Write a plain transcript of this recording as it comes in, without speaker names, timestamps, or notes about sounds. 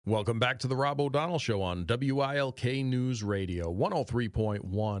Welcome back to the Rob O'Donnell Show on WILK News Radio,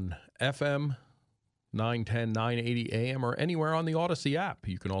 103.1 FM, 910, 980 AM, or anywhere on the Odyssey app.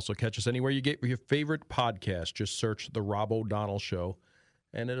 You can also catch us anywhere you get your favorite podcast. Just search the Rob O'Donnell Show,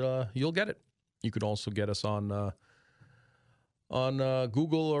 and you'll get it. You could also get us on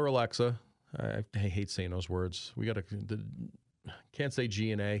Google or Alexa. I hate saying those words. Can't say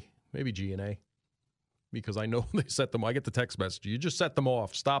G and A. Maybe G and A. Because I know they set them. I get the text message. You just set them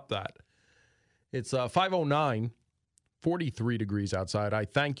off. Stop that. It's 5:09, 43 degrees outside. I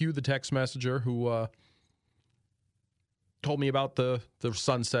thank you, the text messenger, who told me about the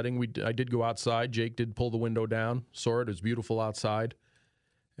sun setting. I did go outside. Jake did pull the window down. Saw it. It was beautiful outside.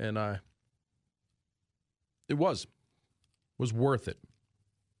 And it was worth it.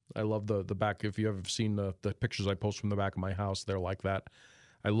 I love the back. If you ever seen the pictures I post from the back of my house, they're like that.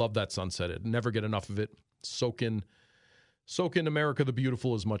 I love that sunset. I never get enough of it. Soak in America the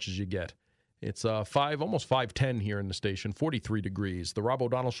Beautiful as much as you get. It's almost 5:10 here in the station, 43 degrees. The Rob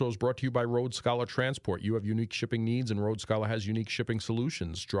O'Donnell Show is brought to you by Road Scholar Transport. You have unique shipping needs, and Road Scholar has unique shipping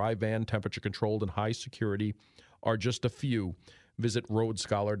solutions. Dry van, temperature controlled, and high security are just a few. Visit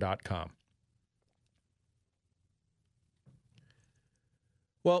roadscholar.com.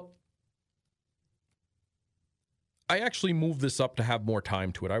 Well, I actually moved this up to have more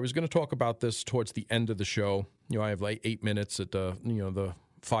time to it. I was going to talk about this towards the end of the show. I have like 8 minutes at the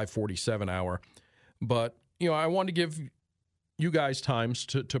 5:47 hour. But, I want to give you guys times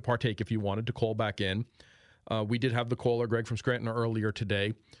to partake if you wanted to call back in. We did have the caller, Greg from Scranton, earlier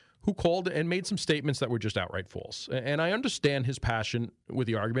today, who called and made some statements that were just outright false. And I understand his passion with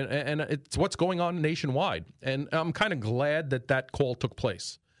the argument, and it's what's going on nationwide. And I'm kind of glad that call took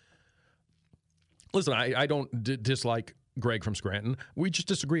place. Listen, I don't dislike Greg from Scranton. We just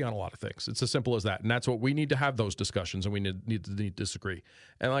disagree on a lot of things. It's as simple as that. And that's what we need to have those discussions, and we need to disagree.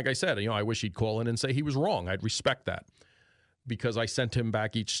 And like I said, I wish he'd call in and say he was wrong. I'd respect that, because I sent him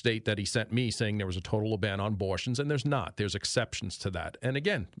back each state that he sent me saying there was a total ban on abortions, and there's not. There's exceptions to that. And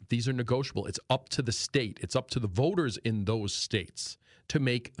again, these are negotiable. It's up to the state. It's up to the voters in those states to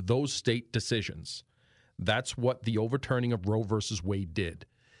make those state decisions. That's what the overturning of Roe versus Wade did.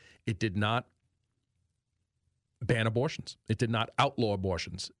 It did not ban abortions. It did not outlaw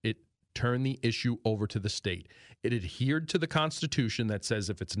abortions. It turned the issue over to the state. It adhered to the Constitution that says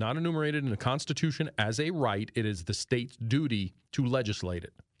if it's not enumerated in the Constitution as a right, it is the state's duty to legislate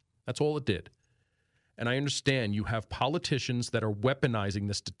it. That's all it did. And I understand you have politicians that are weaponizing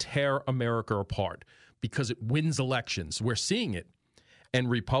this to tear America apart because it wins elections. We're seeing it. And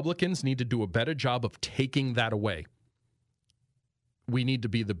Republicans need to do a better job of taking that away. We need to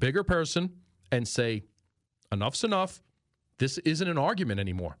be the bigger person and say, enough's enough. This isn't an argument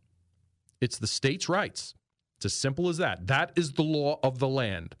anymore. It's the state's rights. It's as simple as that. That is the law of the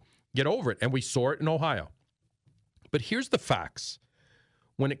land. Get over it. And we saw it in Ohio. But here's the facts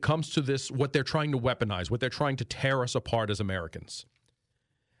when it comes to this, what they're trying to weaponize, what they're trying to tear us apart as Americans.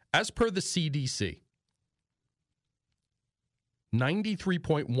 As per the CDC,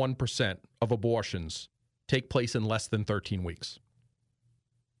 93.1% of abortions take place in less than 13 weeks.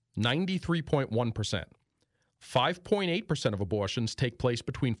 93.1%. 5.8% of abortions take place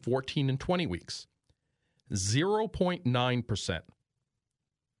between 14 and 20 weeks. 0.9%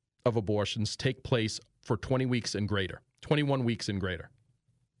 of abortions take place for 20 weeks and greater, 21 weeks and greater.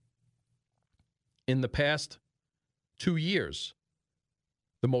 In the past 2 years,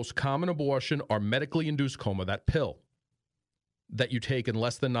 the most common abortion are medically induced coma, that pill that you take in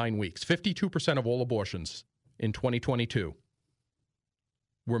less than 9 weeks. 52% of all abortions in 2022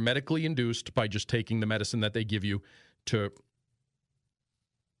 were medically induced by just taking the medicine that they give you to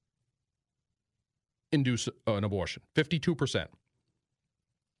induce an abortion. 52%.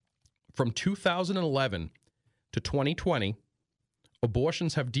 From 2011 to 2020,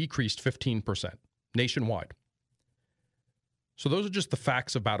 abortions have decreased 15% nationwide. So those are just the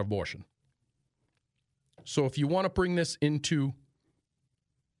facts about abortion. So if you want to bring this into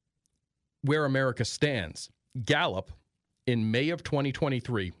where America stands, Gallup in May of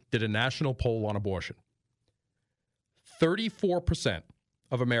 2023 did a national poll on abortion. 34%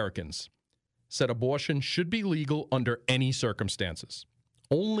 of Americans said abortion should be legal under any circumstances.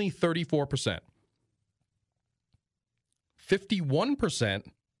 Only 34%.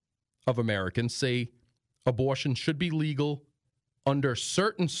 51% of Americans say abortion should be legal under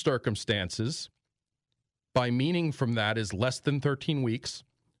certain circumstances. By meaning from that is less than 13 weeks,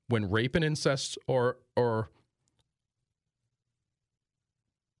 when rape and incest are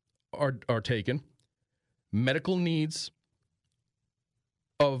taken, medical needs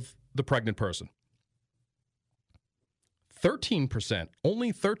of the pregnant person. 13%,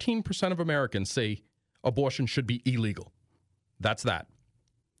 only 13% of Americans say abortion should be illegal. That's that.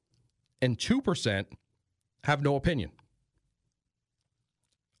 And 2% have no opinion.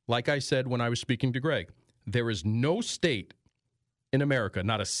 Like I said when I was speaking to Greg, there is no state in America,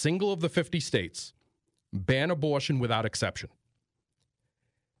 not a single of the 50 states, ban abortion without exception.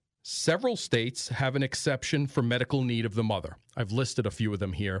 Several states have an exception for medical need of the mother. I've listed a few of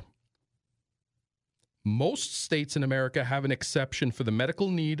them here. Most states in America have an exception for the medical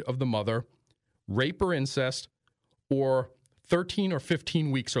need of the mother, rape or incest, or 13 or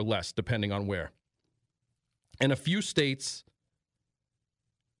 15 weeks or less, depending on where. And a few states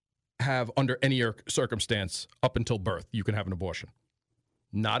have, under any circumstance, up until birth, you can have an abortion.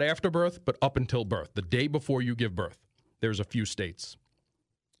 Not after birth, but up until birth, the day before you give birth. There's a few states.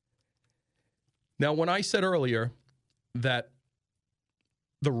 Now, when I said earlier that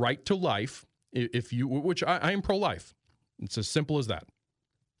the right to life, which I am pro-life, it's as simple as that.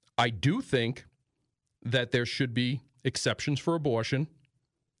 I do think that there should be exceptions for abortion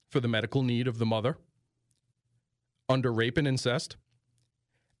for the medical need of the mother under rape and incest.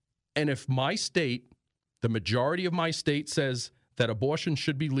 And if my state, the majority of my state, says that abortion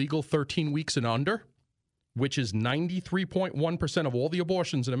should be legal 13 weeks and under, which is 93.1% of all the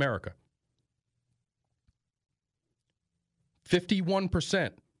abortions in America,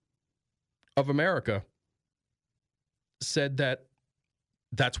 51% of America said that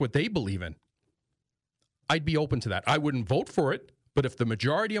that's what they believe in, I'd be open to that. I wouldn't vote for it, but if the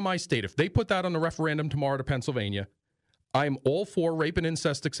majority of my state, if they put that on the referendum tomorrow to Pennsylvania, I'm all for rape and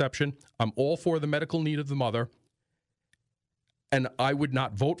incest exception. I'm all for the medical need of the mother. And I would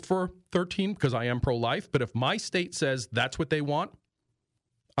not vote for 13 because I am pro-life. But if my state says that's what they want,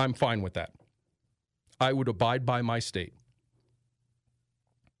 I'm fine with that. I would abide by my state.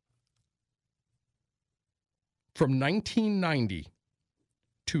 From 1990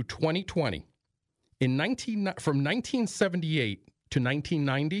 to 2020, from 1978 to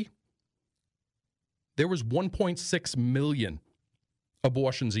 1990, there was 1.6 million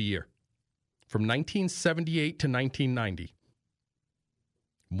abortions a year. From 1978 to 1990,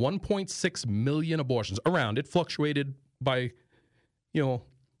 1.6 million abortions around. It fluctuated by,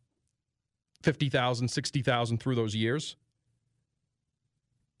 50,000, 60,000 through those years.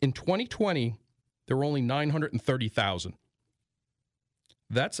 In 2020, there were only 930,000.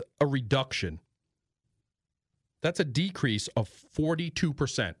 That's a reduction. That's a decrease of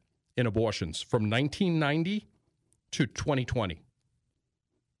 42% in abortions from 1990 to 2020.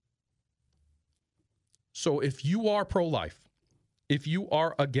 So if you are pro-life, if you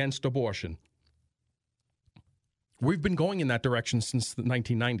are against abortion, we've been going in that direction since the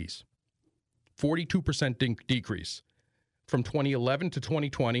 1990s. 42% decrease. From 2011 to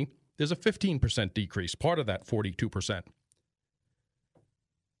 2020, there's a 15% decrease, part of that 42%.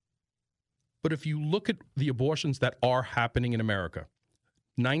 But if you look at the abortions that are happening in America,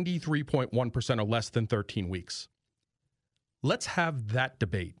 93.1% are less than 13 weeks. Let's have that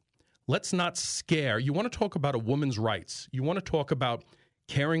debate. Let's not scare. You want to talk about a woman's rights. You want to talk about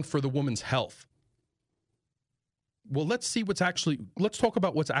caring for the woman's health. Well, let's talk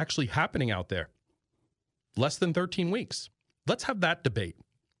about what's actually happening out there. Less than 13 weeks. Let's have that debate.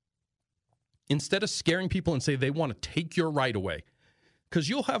 Instead of scaring people and say they want to take your right away. Because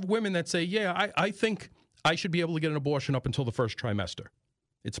you'll have women that say, yeah, I think I should be able to get an abortion up until the first trimester.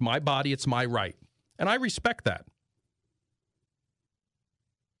 It's my body, it's my right. And I respect that.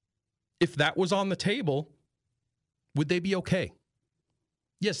 If that was on the table, would they be okay?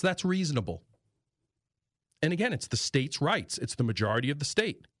 Yes, that's reasonable. And again, it's the state's rights. It's the majority of the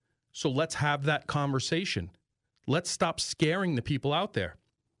state. So let's have that conversation. Let's stop scaring the people out there.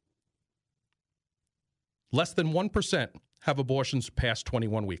 Less than 1% have abortions past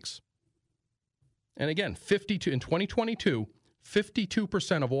 21 weeks. And again, in 2022,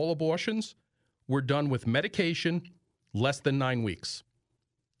 52% of all abortions were done with medication less than 9 weeks.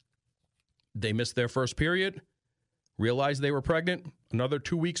 They missed their first period, realized they were pregnant. Another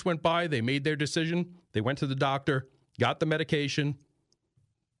 2 weeks went by. They made their decision. They went to the doctor, got the medication.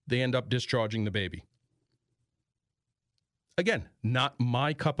 They end up discharging the baby. Again, not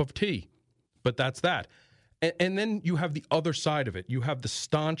my cup of tea, but that's that. And then you have the other side of it. You have the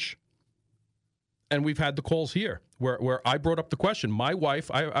staunch, and we've had the calls here where I brought up the question. My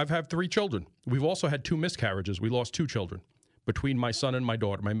wife, I've had 3 children. We've also had 2 miscarriages. We lost 2 children between my son and my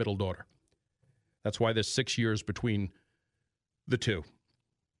daughter, my middle daughter. That's why there's 6 years between the 2.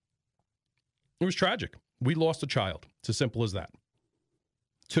 It was tragic. We lost a child. It's as simple as that.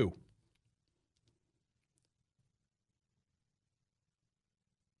 2.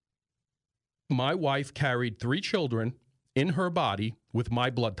 My wife carried 3 children in her body with my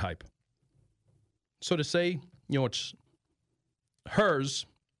blood type. So to say, it's hers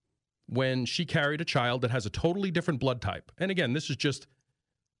when she carried a child that has a totally different blood type, and again, this is just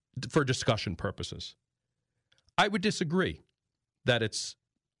for discussion purposes, I would disagree that it's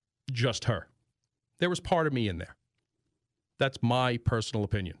just her. There was part of me in there. That's my personal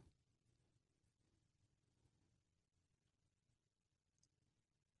opinion.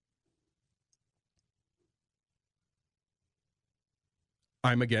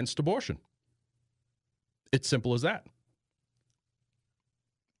 I'm against abortion. It's simple as that.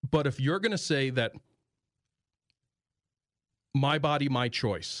 But if you're going to say that my body, my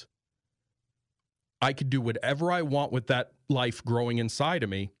choice, I could do whatever I want with that life growing inside of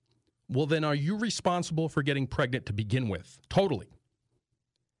me, well, then are you responsible for getting pregnant to begin with? Totally.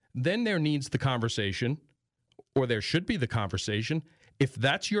 Then there needs the conversation, or there should be the conversation, if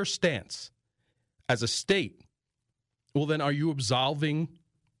that's your stance as a state, well, then are you absolving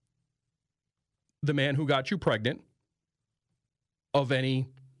the man who got you pregnant of any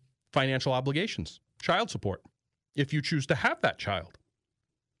financial obligations, child support, if you choose to have that child?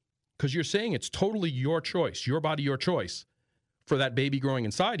 Because you're saying it's totally your choice, your body, your choice for that baby growing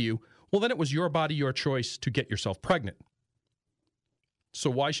inside you. Well, then it was your body, your choice to get yourself pregnant. So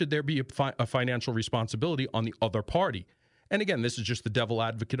why should there be a financial responsibility on the other party? And again, this is just the devil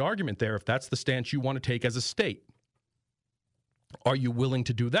advocate argument there. If that's the stance you want to take as a state, are you willing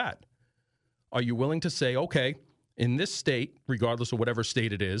to do that? Are you willing to say, okay, in this state, regardless of whatever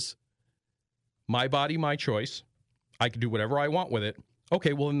state it is, my body, my choice, I can do whatever I want with it.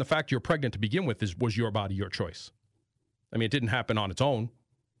 Okay, well, then the fact you're pregnant to begin with was your body, your choice. I mean, it didn't happen on its own.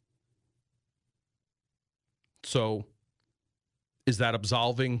 So is that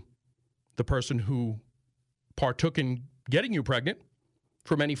absolving the person who partook in getting you pregnant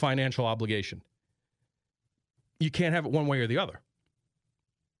from any financial obligation? You can't have it one way or the other.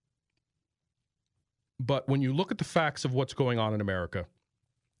 But when you look at the facts of what's going on in America,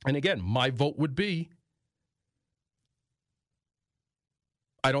 and again, my vote would be,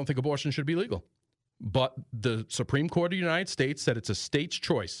 I don't think abortion should be legal. But the Supreme Court of the United States said it's a state's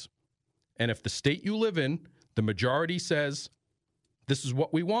choice. And if the state you live in, the majority says, this is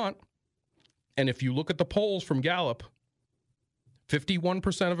what we want, and if you look at the polls from Gallup,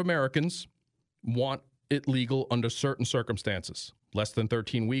 51% of Americans want it legal under certain circumstances. Less than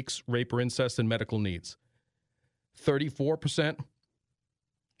 13 weeks, rape or incest, and medical needs. 34%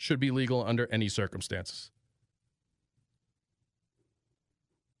 should be legal under any circumstances.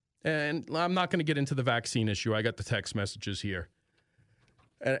 And I'm not going to get into the vaccine issue. I got the text messages here.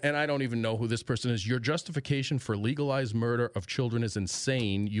 And I don't even know who this person is. Your justification for legalized murder of children is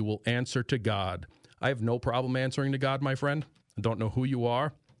insane. You will answer to God. I have no problem answering to God, my friend. I don't know who you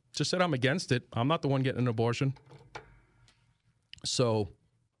are. Just said I'm against it. I'm not the one getting an abortion. So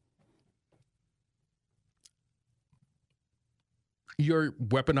you're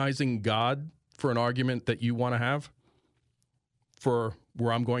weaponizing God for an argument that you want to have, for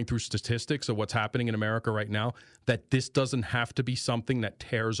where I'm going through statistics of what's happening in America right now, that this doesn't have to be something that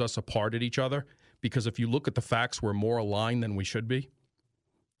tears us apart at each other. Because if you look at the facts, we're more aligned than we should be.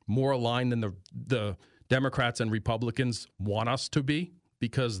 More aligned than the Democrats and Republicans want us to be,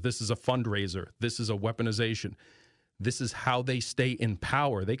 because this is a fundraiser. This is a weaponization. This is how they stay in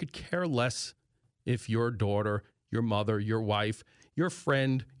power. They could care less if your daughter, your mother, your wife, your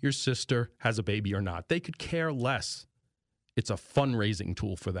friend, your sister has a baby or not. They could care less. It's a fundraising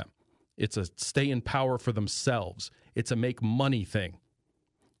tool for them. It's a stay in power for themselves. It's a make money thing.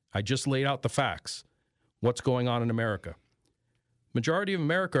 I just laid out the facts. What's going on in America? Majority of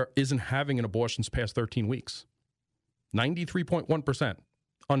America isn't having an abortion past 13 weeks. 93.1%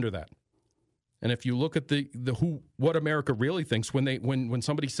 under that. And if you look at what America really thinks when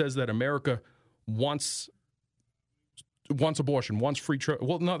somebody says that America wants abortion, wants free choice,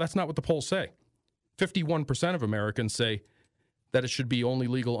 well, no, that's not what the polls say. 51% of Americans say that it should be only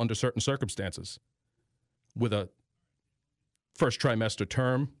legal under certain circumstances, with a first trimester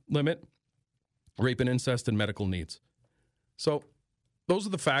term limit, rape and incest, and medical needs. So those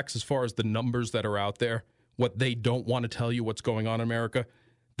are the facts as far as the numbers that are out there, what they don't want to tell you what's going on in America.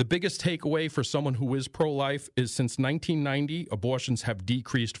 The biggest takeaway for someone who is pro-life is since 1990, abortions have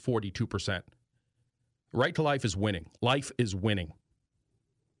decreased 42%. Right to life is winning. Life is winning.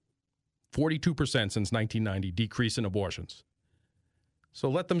 42% since 1990 decrease in abortions. So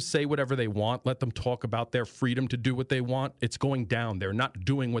let them say whatever they want. Let them talk about their freedom to do what they want. It's going down. They're not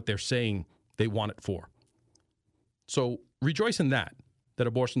doing what they're saying they want it for. So rejoice in that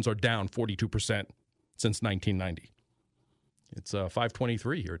abortions are down 42% since 1990. It's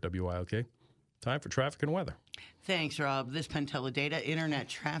 5:23 here at WILK. Time for traffic and weather. Thanks, Rob. This Pentella Data Internet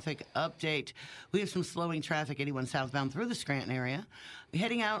Traffic Update. We have some slowing traffic, 81 southbound through the Scranton area.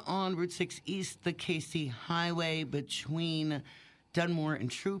 Heading out on Route 6 East, the Casey Highway between Dunmore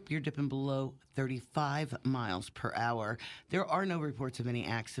and Troop, you're dipping below 35 miles per hour. There are no reports of any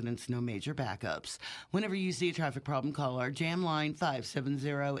accidents, no major backups. Whenever you see a traffic problem, call our jam line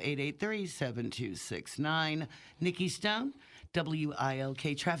 570-883-7269. Nikki Stone,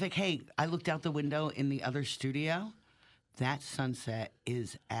 WILK Traffic. Hey, I looked out the window in the other studio. That sunset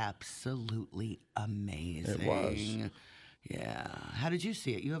is absolutely amazing. It was. Yeah. How did you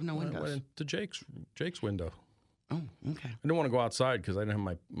see it? You have no windows. I went into Jake's window. Oh, okay. I didn't want to go outside because I didn't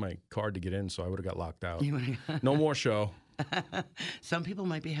have my card to get in, so I would have got locked out. No more show. Some people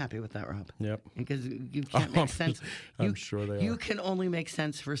might be happy with that, Rob. Yep. Because you can't make sense. I'm sure they are. You can only make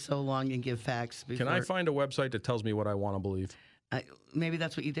sense for so long and give facts. Can I find a website that tells me what I want to believe? Maybe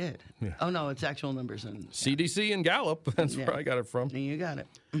that's what you did. Yeah. Oh, no, it's actual numbers. CDC and Gallup. That's where I got it from. You got it.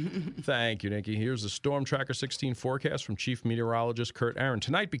 Thank you, Nikki. Here's the Storm Tracker 16 forecast from Chief Meteorologist Kurt Aaron.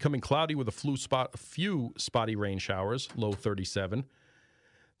 Tonight, becoming cloudy with a few spotty rain showers, low 37.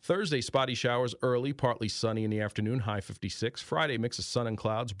 Thursday, spotty showers early, partly sunny in the afternoon, high 56. Friday, mix of sun and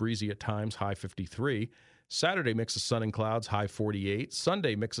clouds, breezy at times, high 53. Saturday, mix of sun and clouds, high 48.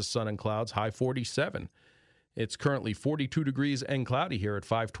 Sunday, mix of sun and clouds, high 47. It's currently 42 degrees and cloudy here at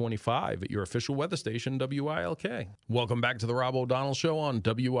 525 at your official weather station, WILK. Welcome back to the Rob O'Donnell Show on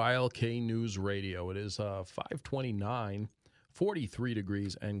WILK News Radio. It is 529, 43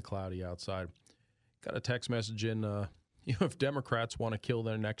 degrees and cloudy outside. Got a text message in, if Democrats want to kill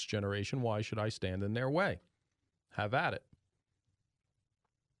their next generation, why should I stand in their way? Have at it.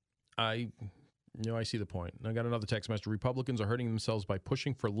 I see the point. I got another text message. Republicans are hurting themselves by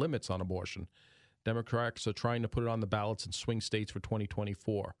pushing for limits on abortion. Democrats are trying to put it on the ballots in swing states for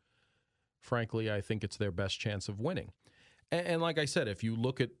 2024. Frankly, I think it's their best chance of winning. And like I said, if you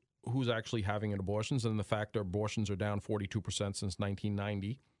look at who's actually having abortions and the fact that abortions are down 42% since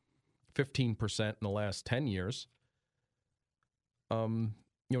 1990, 15% in the last 10 years,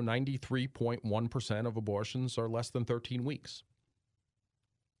 93.1% of abortions are less than 13 weeks.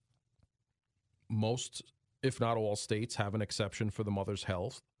 Most, if not all, states have an exception for the mother's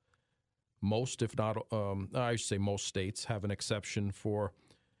health. Most, if not, I should say most states have an exception for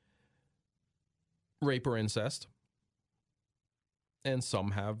rape or incest. And some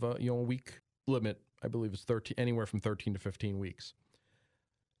have, a week limit. I believe it's anywhere from 13 to 15 weeks.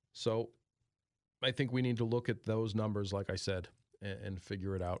 So I think we need to look at those numbers, like I said, and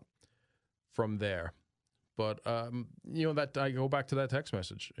figure it out from there. But, that I go back to that text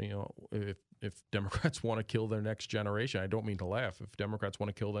message. If Democrats want to kill their next generation, I don't mean to laugh. If Democrats want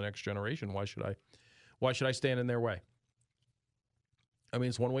to kill the next generation, why should I stand in their way? I mean,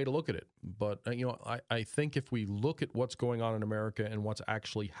 it's one way to look at it. But, I think if we look at what's going on in America and what's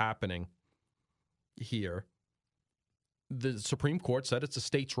actually happening here, the Supreme Court said it's a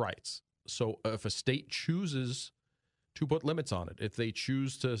state's rights. So if a state chooses to put limits on it, if they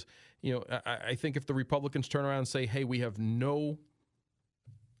choose to, I think if the Republicans turn around and say, hey, we have no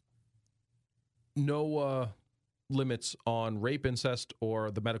limits on rape, incest,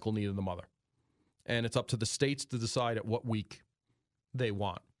 or the medical need of the mother. And it's up to the states to decide at what week they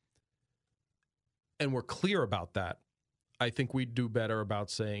want. And we're clear about that. I think we'd do better about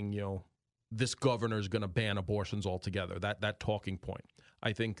saying, this governor is going to ban abortions altogether, that talking point.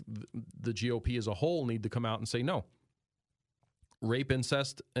 I think the GOP as a whole need to come out and say, no, rape,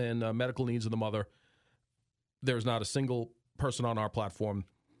 incest, and medical needs of the mother, there's not a single person on our platform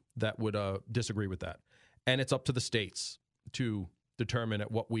that would disagree with that. And it's up to the states to determine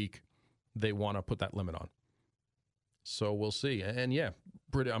at what week they want to put that limit on. So we'll see. And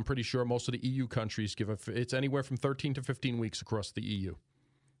I'm pretty sure most of the EU countries it's anywhere from 13 to 15 weeks across the EU,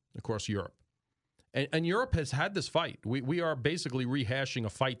 across Europe. And Europe has had this fight. We are basically rehashing a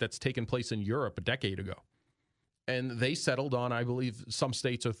fight that's taken place in Europe a decade ago. And they settled on, I believe,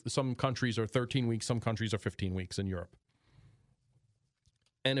 some countries are 13 weeks, some countries are 15 weeks in Europe.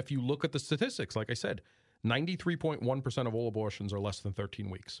 And if you look at the statistics, like I said, 93.1% of all abortions are less than 13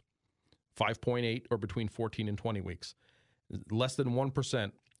 weeks. 5.8 are between 14 and 20 weeks. Less than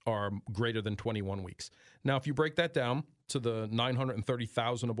 1% are greater than 21 weeks. Now, if you break that down to the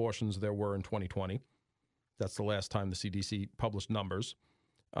 930,000 abortions there were in 2020, that's the last time the CDC published numbers,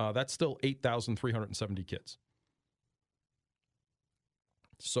 that's still 8,370 kids.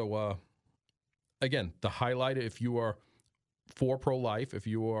 So, again, the highlight, if you are for pro-life, if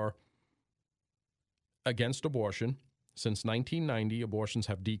you are against abortion, since 1990, abortions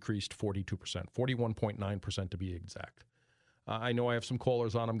have decreased 42%, 41.9% to be exact. I know I have some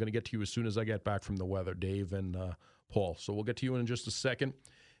callers on. I'm going to get to you as soon as I get back from the weather, Dave and Paul. So we'll get to you in just a second.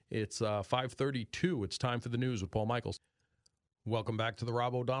 It's 5:32. It's time for the news with Paul Michaels. Welcome back to the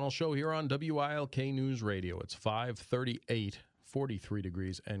Rob O'Donnell Show here on WILK News Radio. It's 5:38, 43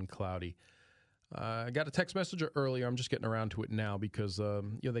 degrees and cloudy. I got a text message earlier. I'm just getting around to it now because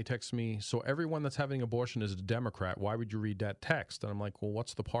they text me, so everyone that's having abortion is a Democrat. Why would you read that text? And I'm like, well,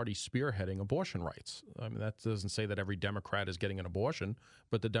 what's the party spearheading abortion rights? I mean, that doesn't say that every Democrat is getting an abortion,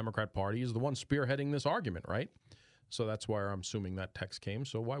 but the Democrat Party is the one spearheading this argument, right? So that's why I'm assuming that text came,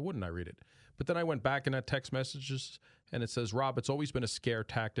 so why wouldn't I read it? But then I went back in that text messages, and it says, Rob, it's always been a scare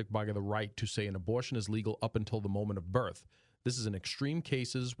tactic by the right to say an abortion is legal up until the moment of birth. This is in extreme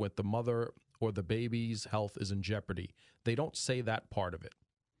cases when the mother or the baby's health is in jeopardy. They don't say that part of it.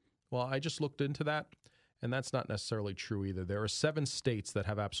 Well, I just looked into that, and that's not necessarily true either. There are 7 states that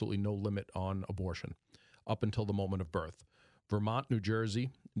have absolutely no limit on abortion up until the moment of birth. Vermont, New Jersey,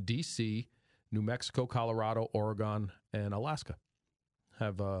 D.C., New Mexico, Colorado, Oregon, and Alaska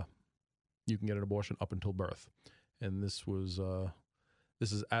have you can get an abortion up until birth. And this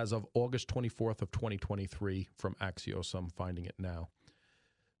is as of August 24th of 2023 from Axios. I'm finding it now.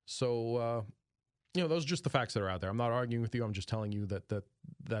 So, those are just the facts that are out there. I'm not arguing with you. I'm just telling you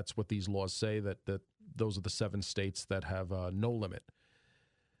that's what these laws say, that those are the 7 states that have no limit.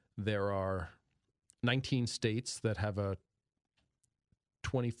 There are 19 states that have a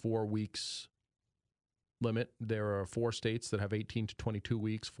 24 weeks limit. There are 4 states that have 18 to 22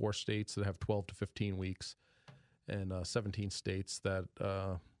 weeks, 4 states that have 12 to 15 weeks, and 17 states that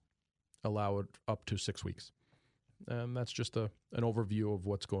allow it up to 6 weeks. And that's just an overview of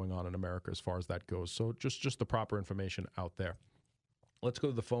what's going on in America as far as that goes. So just the proper information out there. Let's go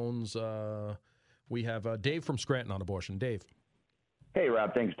to the phones. We have Dave from Scranton on abortion. Dave. Hey,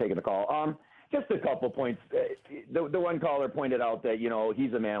 Rob. Thanks for taking the call. Just a couple points. The one caller pointed out that,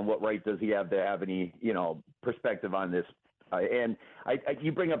 he's a man. What right does he have to have any, perspective on this? And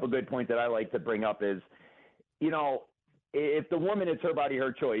you bring up a good point that I like to bring up is, if the woman, it's her body,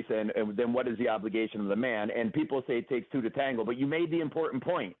 her choice, and then what is the obligation of the man? And people say it takes 2 to tango, but you made the important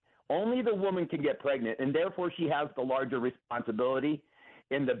point. Only the woman can get pregnant, and therefore she has the larger responsibility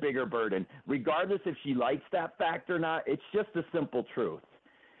and the bigger burden. Regardless if she likes that fact or not, it's just a simple truth.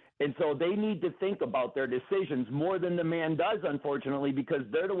 And so they need to think about their decisions more than the man does, unfortunately, because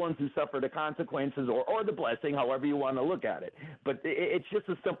they're the ones who suffer the consequences or the blessing, however you want to look at it. But it's just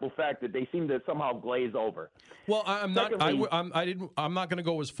a simple fact that they seem to somehow glaze over. Well, I'm not going to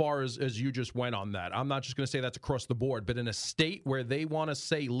go as far as you just went on that. I'm not just going to say that's across the board. But in a state where they want to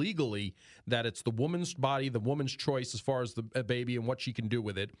say legally that it's the woman's body, the woman's choice as far as the baby and what she can do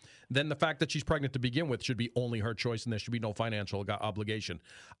with it, then the fact that she's pregnant to begin with should be only her choice, and there should be no financial obligation.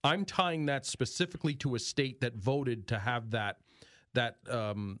 I'm tying that specifically to a state that voted to have that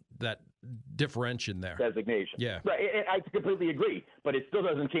differentiation there. Designation. Yeah. Right. I completely agree, but it still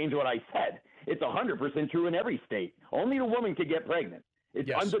doesn't change what I said. It's 100% true in every state. Only a woman can get pregnant. It's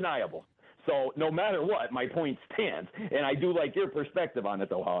undeniable. So no matter what, my point stands, and I do like your perspective on it,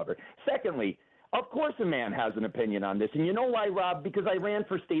 though, however. Secondly, of course a man has an opinion on this. And you know why, Rob? Because I ran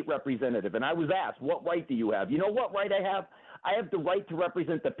for state representative, and I was asked, what right do you have? You know what right I have? I have the right to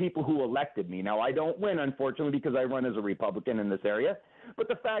represent the people who elected me. Now, I don't win, unfortunately, because I run as a Republican in this area. But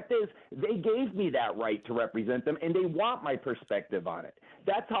the fact is, they gave me that right to represent them, and they want my perspective on it.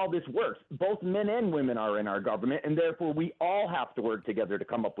 That's how this works. Both men and women are in our government, and therefore we all have to work together to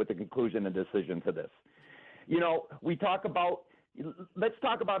come up with a conclusion and decision to this. Let's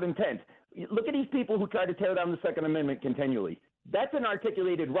talk about intent. Look at these people who try to tear down the Second Amendment continually. That's an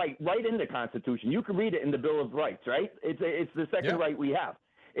articulated right in the Constitution. You can read it in the Bill of Rights, right? It's the second right we have.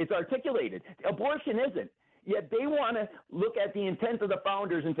 It's articulated. Abortion isn't. Yet they want to look at the intent of the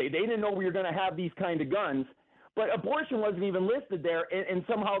founders and say they didn't know we were going to have these kind of guns, but abortion wasn't even listed there, and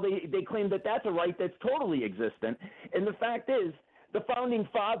somehow they claim that that's a right that's totally existent. And the fact is, the founding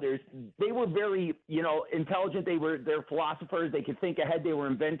fathers, they were very, intelligent. They're philosophers. They could think ahead. They were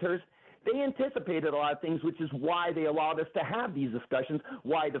inventors. They anticipated a lot of things, which is why they allowed us to have these discussions,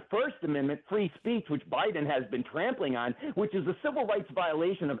 why the First Amendment, free speech, which Biden has been trampling on, which is a civil rights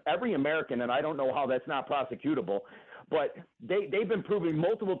violation of every American, and I don't know how that's not prosecutable, but they've been proving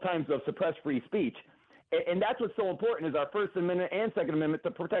multiple times of suppressed free speech. And that's what's so important is our First Amendment and Second Amendment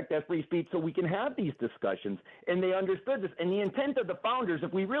to protect that free speech so we can have these discussions. And they understood this. And the intent of the founders,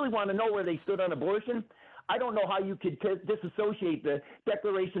 if we really want to know where they stood on abortion, I don't know how you could disassociate the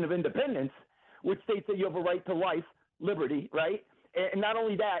Declaration of Independence, which states that you have a right to life, liberty, right? And not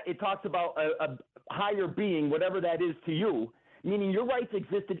only that, it talks about a higher being, whatever that is to you, meaning your rights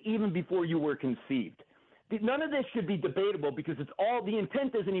existed even before you were conceived. None of this should be debatable because the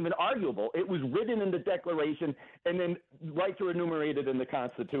intent isn't even arguable. It was written in the Declaration, and then rights are enumerated in the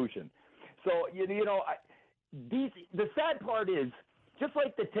Constitution. So, the sad part is, just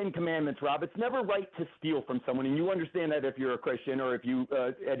like the Ten Commandments, Rob, it's never right to steal from someone, and you understand that if you're a Christian or if you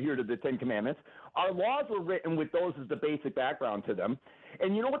adhere to the Ten Commandments. Our laws were written with those as the basic background to them.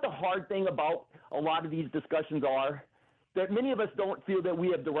 And you know what the hard thing about a lot of these discussions are? That many of us don't feel that we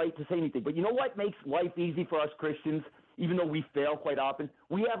have the right to say anything. But you know what makes life easy for us Christians, even though we fail quite often?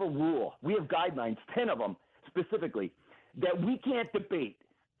 We have a rule. We have guidelines, 10 of them specifically, that we can't debate.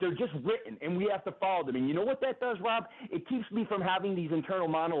 They're just written, and we have to follow them. And you know what that does, Rob? It keeps me from having these internal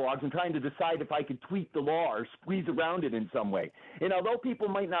monologues and trying to decide if I could tweak the law or squeeze around it in some way. And although people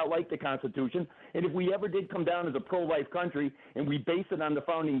might not like the Constitution, and if we ever did come down as a pro-life country and we base it on the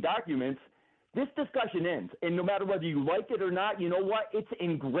founding documents, this discussion ends, and no matter whether you like it or not, you know what? It's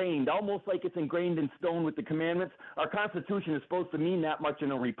ingrained, almost like it's ingrained in stone with the commandments. Our Constitution is supposed to mean that much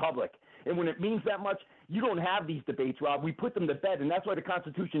in a republic. And when it means that much, you don't have these debates, Rob. We put them to bed, and that's why the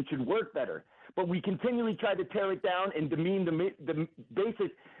Constitution should work better. But we continually try to tear it down and demean the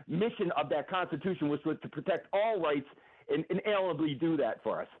basic mission of that Constitution, which was to protect all rights and inalienably do that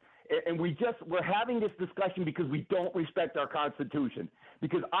for us. And we're having this discussion because we don't respect our Constitution.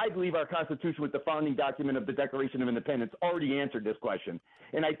 Because I believe our Constitution, with the founding document of the Declaration of Independence, already answered this question.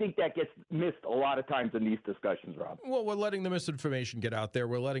 And I think that gets missed a lot of times in these discussions, Rob. Well, we're letting the misinformation get out there.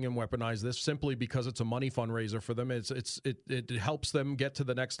 We're letting them weaponize this simply because it's a money fundraiser for them. It helps them get to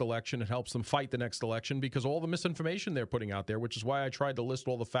the next election. It helps them fight the next election because all the misinformation they're putting out there, which is why I tried to list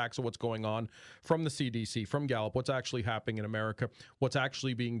all the facts of what's going on from the CDC, from Gallup, what's actually happening in America, what's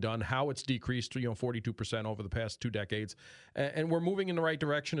actually being done, how it's decreased, 42% over the past 2 decades. And we're moving in the right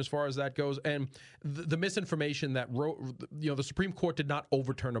direction as far as that goes. And the misinformation that the Supreme Court did not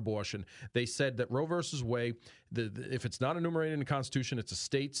overturn abortion. They said that Roe versus Wade, if it's not enumerated in the Constitution, it's a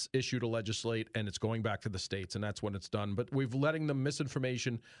state's issue to legislate, and it's going back to the states, and that's when it's done. But we've letting the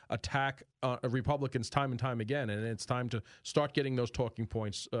misinformation attack Republicans time and time again, and it's time to start getting those talking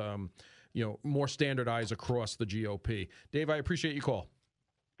points, more standardized across the GOP. Dave, I appreciate your call.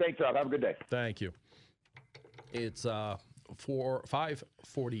 Thanks, Rob. Have a good day. Thank you. It's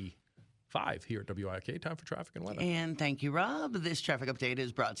 5:45 here at WILK. Time for traffic and weather. And thank you, Rob. This traffic update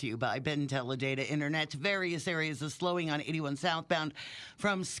is brought to you by Ben Teledata Internet. Various areas of slowing on 81 southbound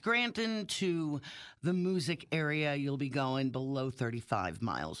from Scranton to the Music area. You'll be going below 35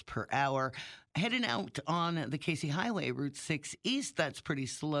 miles per hour. Heading out on the Casey Highway, Route 6 East, that's pretty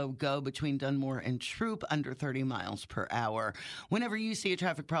slow go between Dunmore and Troop, under 30 miles per hour. Whenever you see a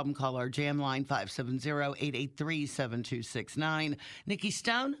traffic problem, call our jam line, 570-883-7269. Nikki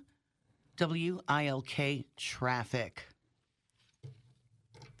Stone, WILK Traffic.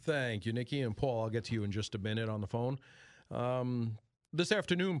 Thank you, Nikki. And Paul, I'll get to you in just a minute on the phone. This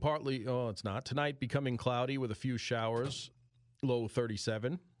afternoon, it's not. Tonight, becoming cloudy with a few showers, low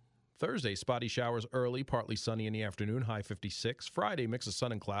 37. Thursday, spotty showers early, partly sunny in the afternoon, high 56. Friday, mix of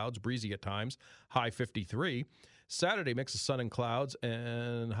sun and clouds, breezy at times, high 53. Saturday, mix of sun and clouds,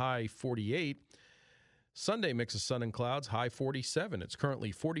 and high 48. Sunday, mix of sun and clouds, high 47. It's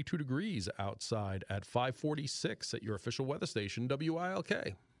currently 42 degrees outside at 5:46 at your official weather station,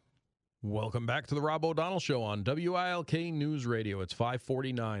 WILK. Welcome back to the Rob O'Donnell Show on WILK News Radio. It's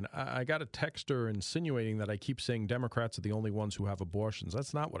 5:49. I got a texter insinuating that I keep saying Democrats are the only ones who have abortions.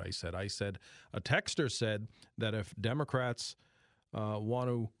 That's not what I said. I said a texter said that if Democrats want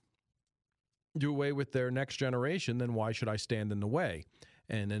to do away with their next generation, then why should I stand in the way?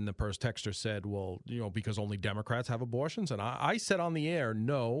 And then the first texter said, well, because only Democrats have abortions. And I said on the air,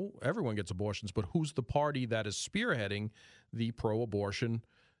 no, everyone gets abortions, but who's the party that is spearheading the pro-abortion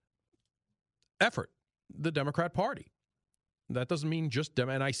effort? The Democrat Party. That doesn't mean just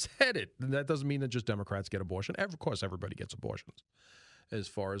and I said it. That doesn't mean that just Democrats get abortion. Of course, everybody gets abortions as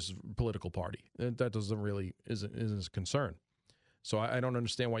far as political party. That doesn't really isn't a concern. So I don't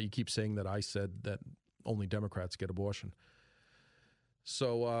understand why you keep saying that I said that only Democrats get abortion.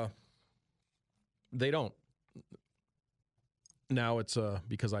 So they don't. Now it's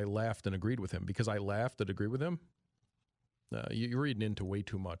because I laughed and agreed with him. Because I laughed and agreed with him. You're reading into way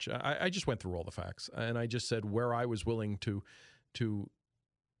too much. I just went through all the facts, and I just said where I was willing to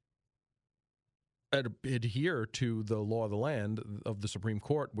adhere to the law of the land of the Supreme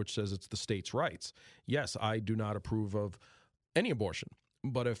Court, which says it's the state's rights. Yes, I do not approve of any abortion.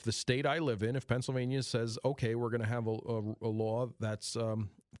 But if the state I live in, if Pennsylvania says, okay, we're going to have a law that's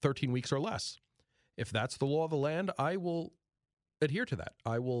 13 weeks or less, if that's the law of the land, I will adhere to that.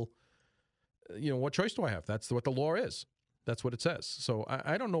 I will, what choice do I have? That's what the law is. That's what it says. So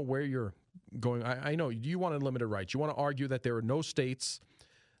I don't know where you're going. I know you want unlimited rights. You want to argue that there are no states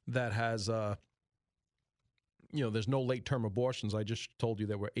that has, there's no late-term abortions. I just told you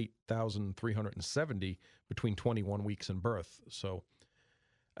there were 8,370 between 21 weeks and birth. So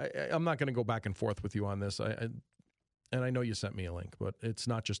I'm not going to go back and forth with you on this. And I know you sent me a link, but it's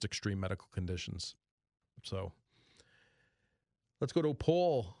not just extreme medical conditions. So let's go to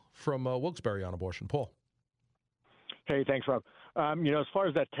Paul from Wilkes-Barre on abortion. Paul. Hey, thanks, Rob. As far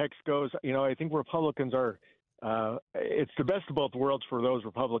as that text goes, I think Republicans are it's the best of both worlds for those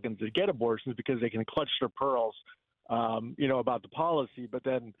Republicans that get abortions because they can clutch their pearls, about the policy. But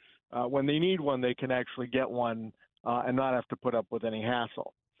then when they need one, they can actually get one and not have to put up with any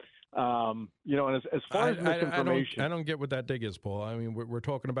hassle. And as far as misinformation, I don't get what that dig is, Paul. I mean, we're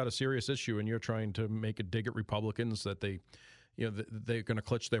talking about a serious issue, and you're trying to make a dig at Republicans that they're going to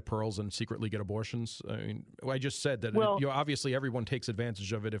clutch their pearls and secretly get abortions. I mean, I just said that obviously everyone takes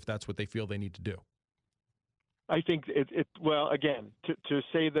advantage of it if that's what they feel they need to do. I think again, to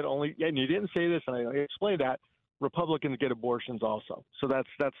say that only, and you didn't say this, and I explained that, Republicans get abortions also. So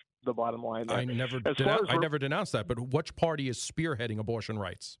that's the bottom line there. I never denounced that, but which party is spearheading abortion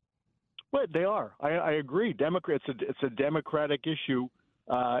rights? Well, they are. I agree. It's a democratic issue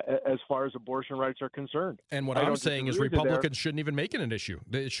as far as abortion rights are concerned. And what I'm saying is Republicans shouldn't even make it an issue.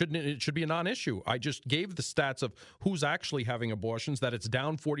 It should be a non-issue. I just gave the stats of who's actually having abortions, that it's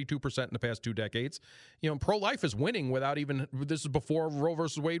down 42% in the past 2 decades. Pro-life is winning without even – this is before Roe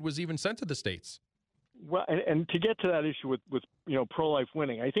versus Wade was even sent to the states. Well, and to get to that issue with pro-life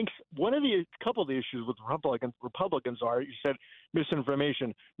winning, I think couple of the issues with Republicans are, you said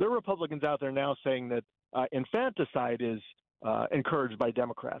misinformation. There are Republicans out there now saying that infanticide is encouraged by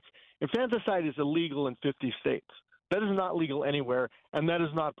Democrats. Infanticide is illegal in 50 states. That is not legal anywhere, and that is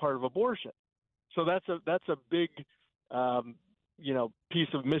not part of abortion. So that's a big piece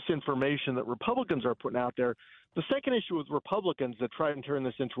of misinformation that Republicans are putting out there. The second issue with Republicans that try and turn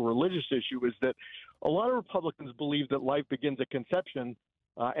this into a religious issue is that a lot of Republicans believe that life begins at conception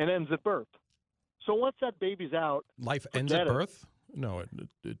and ends at birth. So once that baby's out, life ends at birth? No,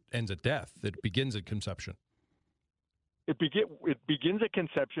 it ends at death. It begins at conception. It begins at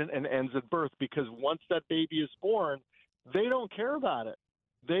conception and ends at birth, because once that baby is born, they don't care about it.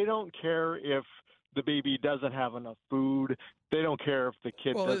 They don't care if the baby doesn't have enough food. They don't care if the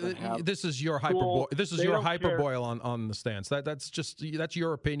kid doesn't have. This is your hyperbole. This is your hyperbole on the stance. That's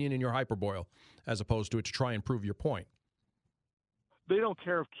your opinion and your hyperbole, as opposed to it to try and prove your point. They don't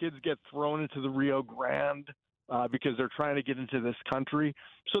care if kids get thrown into the Rio Grande because they're trying to get into this country.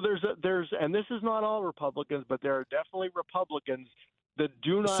 So and this is not all Republicans, but there are definitely Republicans that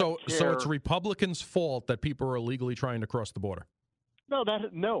do not care. So it's Republicans' fault that people are illegally trying to cross the border. No.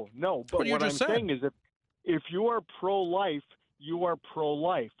 But what I'm saying is that if you are pro-life, you are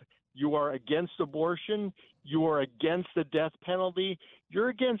pro-life. You are against abortion. You are against the death penalty. You're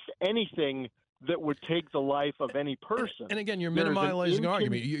against anything that would take the life of any person. And again, you're minimizing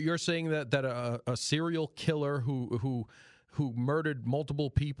argument. You're saying that a serial killer who murdered multiple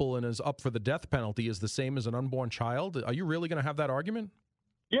people and is up for the death penalty is the same as an unborn child. Are you really going to have that argument?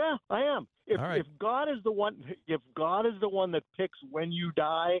 Yeah, I am. If God is the one that picks when you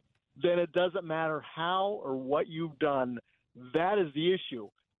die, then it doesn't matter how or what you've done. That is the issue.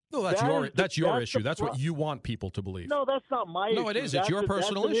 No, that's your issue. That's what you want people to believe. No, that's not my issue. No, it is. It's your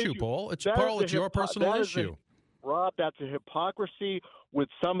personal issue, Paul. It's your personal issue. Rob, that's a hypocrisy with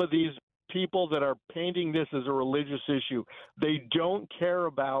some of these people that are painting this as a religious issue. They don't care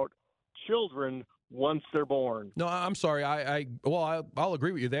about children once they're born. No, I'm sorry. I'll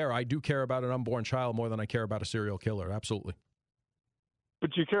agree with you there. I do care about an unborn child more than I care about a serial killer. Absolutely.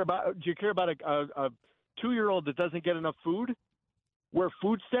 But do you care about a 2-year-old that doesn't get enough food? Where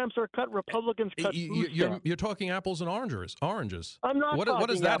food stamps are cut, Republicans cut food stamps. You're talking apples and oranges. I'm not. What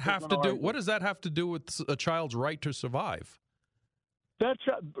does that have to do? What does that have to do with a child's right to survive? That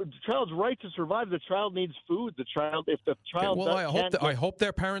child's right to survive. The child needs food. If the child. I hope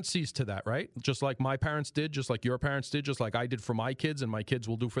their parents sees to that, right? Just like my parents did, just like your parents did, just like I did for my kids, and my kids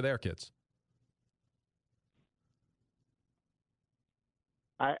will do for their kids.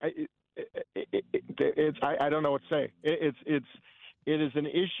 I don't know what to say. It is an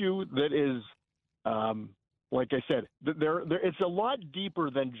issue that is, like I said, it's a lot deeper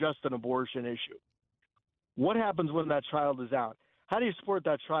than just an abortion issue. What happens when that child is out? How do you support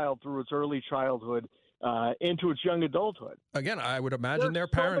that child through its early childhood into its young adulthood? Again, I would imagine their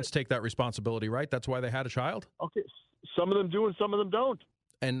parents take that responsibility, right? That's why they had a child? Okay. Some of them do and some of them don't.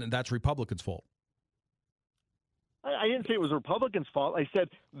 And that's Republicans' fault. I didn't say it was Republicans' fault. I said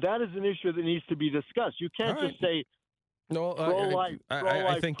that is an issue that needs to be discussed. You can't just say, No, pro-life,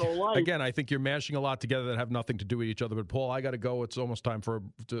 I think pro-life. Again, I think you're mashing a lot together that have nothing to do with each other. But Paul, I got to go. It's almost time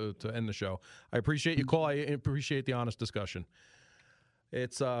to end the show. I appreciate your call. I appreciate the honest discussion.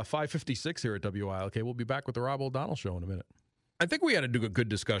 It's 5:56 here at WILK. We'll be back with the Rob O'Donnell Show in a minute. I think we had a good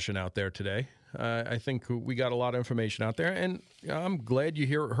discussion out there today. I think we got a lot of information out there, and I'm glad you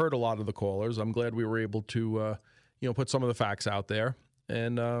heard a lot of the callers. I'm glad we were able to put some of the facts out there.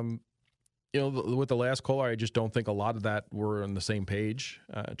 And with the last caller, I just don't think a lot of that were on the same page,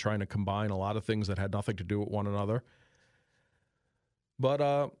 trying to combine a lot of things that had nothing to do with one another.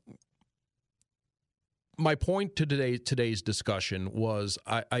 But my point to today's discussion was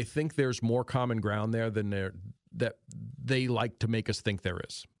I think there's more common ground there than that they like to make us think there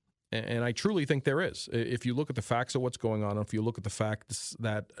is. And I truly think there is. If you look at the facts of what's going on, if you look at the facts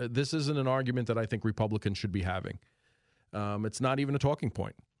that this isn't an argument that I think Republicans should be having. It's not even a talking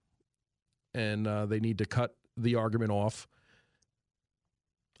point. And they need to cut the argument off.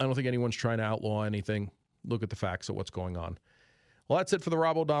 I don't think anyone's trying to outlaw anything. Look at the facts of what's going on. Well, that's it for the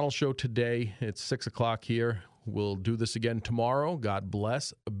Rob O'Donnell Show today. It's 6 o'clock here. We'll do this again tomorrow. God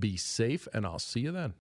bless. Be safe, and I'll see you then.